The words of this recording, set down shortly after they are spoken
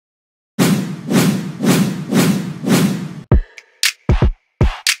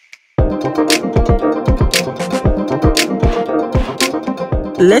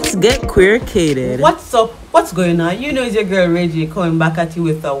Let's get queercated. What's up? What's going on? You know, it's your girl Reggie coming back at you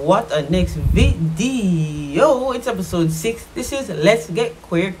with a what a next video. It's episode 6. This is Let's Get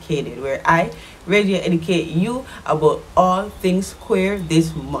Queercated, where I, Reggie, educate you about all things queer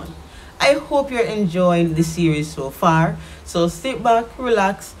this month. I hope you're enjoying the series so far. So sit back,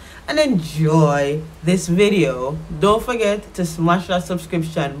 relax, and enjoy this video. Don't forget to smash that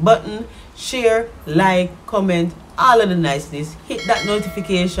subscription button, share, like, comment, all of the niceness. Hit that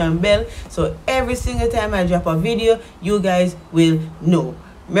notification bell so every single time I drop a video, you guys will know.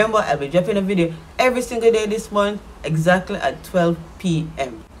 Remember, I'll be dropping a video every single day this month, exactly at 12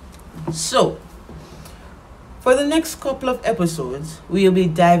 p.m. So, for the next couple of episodes, we'll be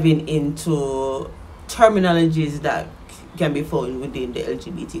diving into terminologies that can be found within the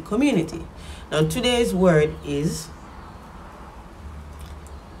LGBT community. Now, today's word is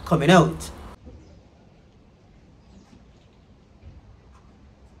coming out.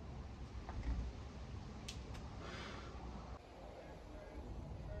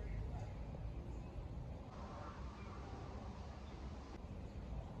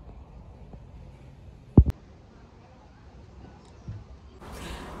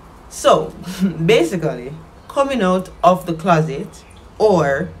 So, basically, coming out of the closet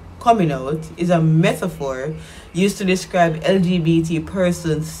or coming out is a metaphor used to describe LGBT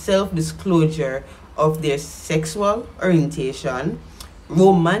persons' self-disclosure of their sexual orientation,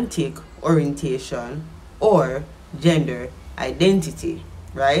 romantic orientation, or gender identity,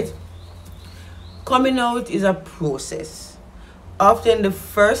 right? Coming out is a process. Often the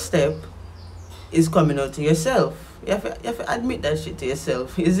first step is coming out to yourself. You have to admit that shit to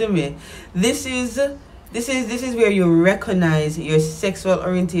yourself. You see me? This is where you recognize your sexual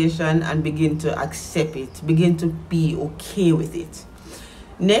orientation and begin to accept it, begin to be okay with it.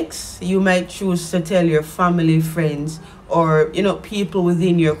 Next, you might choose to tell your family, friends, or people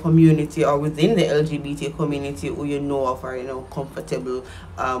within your community or within the LGBT community who you know of or comfortable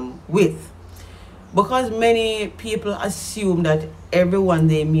with. Because many people assume that everyone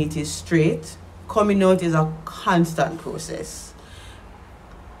they meet is straight, coming out is a constant process.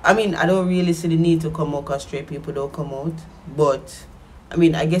 I mean, I don't really see the need to come out because straight people don't come out, but I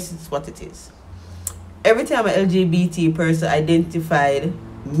mean, I guess it's what it is. Every time an LGBT person identified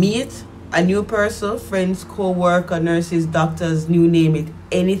meet a new person, friends, co-worker, nurses, doctors, you name it,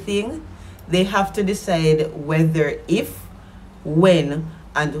 anything, they have to decide whether, if, when,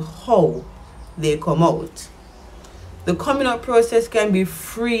 and how they come out. The coming out process can be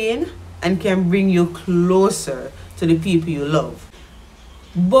freeing and can bring you closer to the people you love.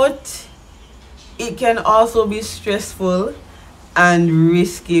 But it can also be stressful and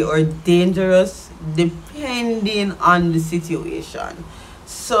risky or dangerous depending on the situation.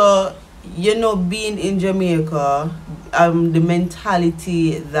 So, being in Jamaica, the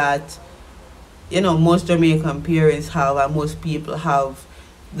mentality that, most Jamaican parents have and most people have,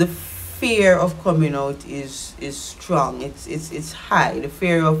 the fear of coming out is strong. It's high. The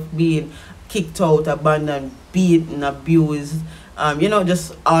fear of being kicked out, abandoned, beaten, abused,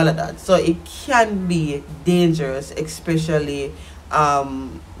 just all of that. So it can be dangerous, especially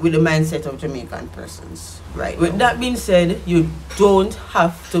with the mindset of Jamaican persons, right? With that being said, you don't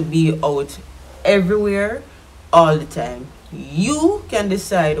have to be out everywhere all the time. You can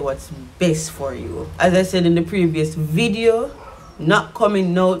decide what's best for you. As I said in the previous video, not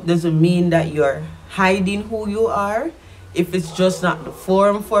coming out doesn't mean that you're hiding who you are. If it's just not the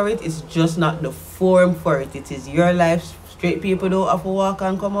forum for it, it's just not the forum for it. It is your life. Straight people don't have to walk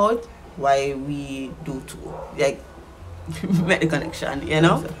and come out. Why we do too. Like, make the connection,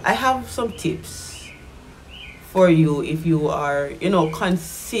 I have some tips for you if you are,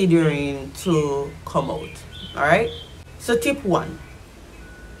 considering to come out. Alright? So tip 1.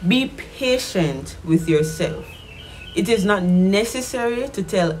 Be patient with yourself. It is not necessary to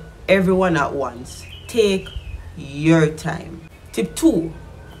tell everyone at once. Take your time. Tip 2.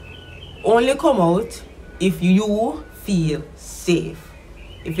 Only come out if you feel safe.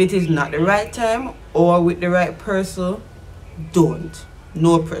 If it is not the right time or with the right person, don't.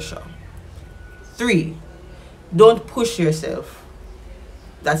 No pressure. 3. Don't push yourself.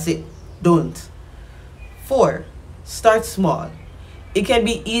 That's it. Don't. 4. Start small. It can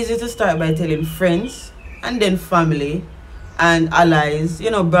be easy to start by telling friends, and then family and allies,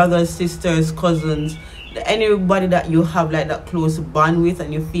 brothers, sisters, cousins, anybody that you have like that close bond with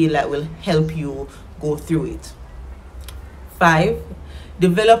and you feel like will help you go through it. 5.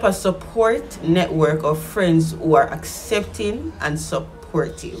 Develop a support network of friends who are accepting and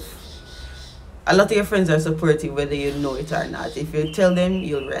supportive. A lot of your friends are supportive whether you know it or not. If you tell them,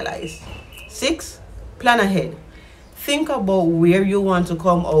 you'll realize. 6. Plan ahead. Think about where you want to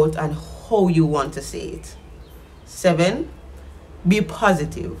come out and how you want to say it. 7. Be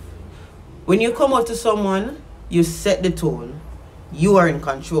positive. When you come out to someone, you set the tone. You are in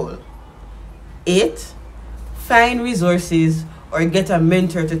control. 8. Find resources or get a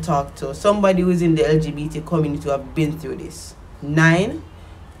mentor to talk to. Somebody who is in the LGBT community who have been through this. 9.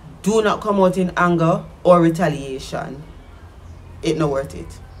 Do not come out in anger or retaliation. It's not worth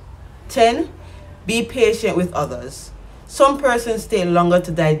it. 10. Be patient with others. Some persons take longer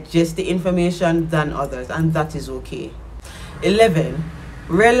to digest the information than others, and that is okay. 11.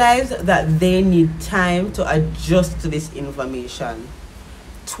 Realize that they need time to adjust to this information.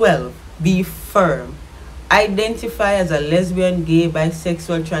 12. Be firm. Identify as a lesbian, gay,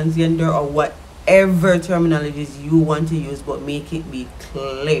 bisexual, transgender, or whatever terminologies you want to use, but make it be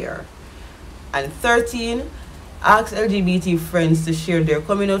clear. And 13. Ask LGBT friends to share their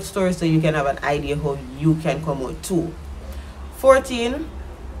coming out stories so you can have an idea how you can come out too. 14.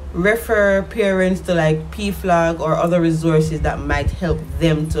 Refer parents to like PFLAG or other resources that might help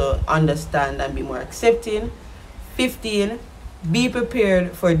them to understand and be more accepting. 15. Be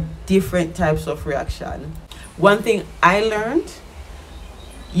prepared for different types of reaction. One thing I learned,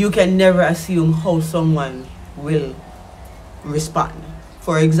 you can never assume how someone will respond.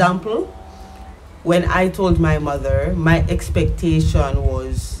 For example, when I told my mother, my expectation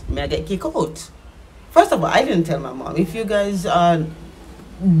was, may I get kicked out? First of all, I didn't tell my mom. If you guys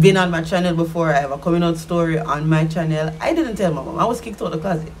been on my channel before, I have a coming out story on my channel. I didn't tell my mom. I was kicked out of the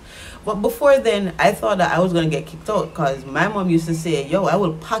closet. But before then, I thought that I was going to get kicked out because my mom used to say, yo, I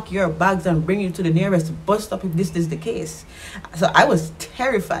will pack your bags and bring you to the nearest bus stop if this is the case. So I was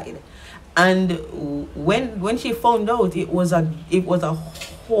terrified. And when she found out, it was a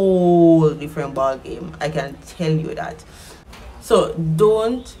whole different ball game. I can tell you that. So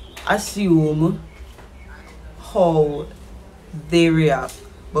don't assume how they react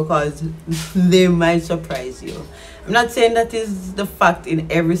because they might surprise you. I'm not saying that is the fact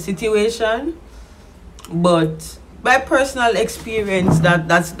in every situation, but by personal experience,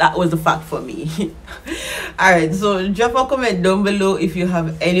 that was the fact for me. Alright, so drop a comment down below if you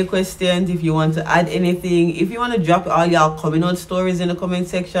have any questions, if you want to add anything, if you want to drop all your coming out stories in the comment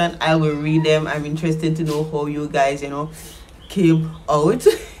section. I will read them. I'm interested to know how you guys, came out.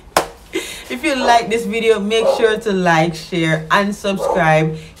 If you like this video, make sure to like, share and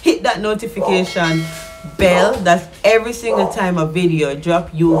subscribe. Hit that notification bell. That's every single time a video drop,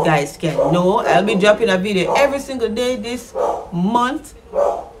 you guys can know. I'll be dropping a video every single day this month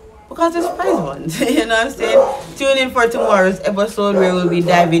because it's prize month. You know what I'm saying? Tune in for tomorrow's episode where we'll be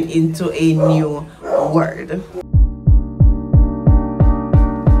diving into a new word.